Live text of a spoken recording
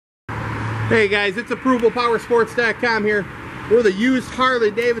Hey guys, it's ApprovalPowersports.com here. We're the used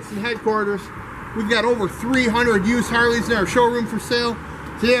Harley Davidson headquarters. We've got over 300 used Harleys in our showroom for sale.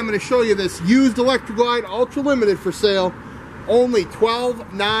 Today I'm going to show you this used Electra Glide Ultra Limited for sale. Only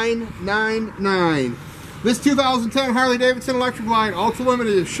 $12,999. This 2010 Harley Davidson Electra Glide Ultra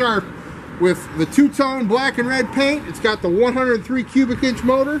Limited is sharp with the two-tone black and red paint. It's got the 103 cubic inch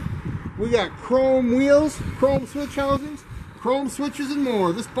motor. We got chrome wheels, chrome switch housings, chrome switches, and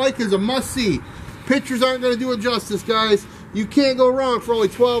more. This bike is a must-see. Pictures aren't going to do it justice, guys. You can't go wrong for only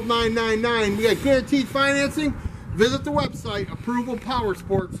 $12,999. We got guaranteed financing. Visit the website,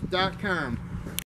 ApprovalPowersports.com.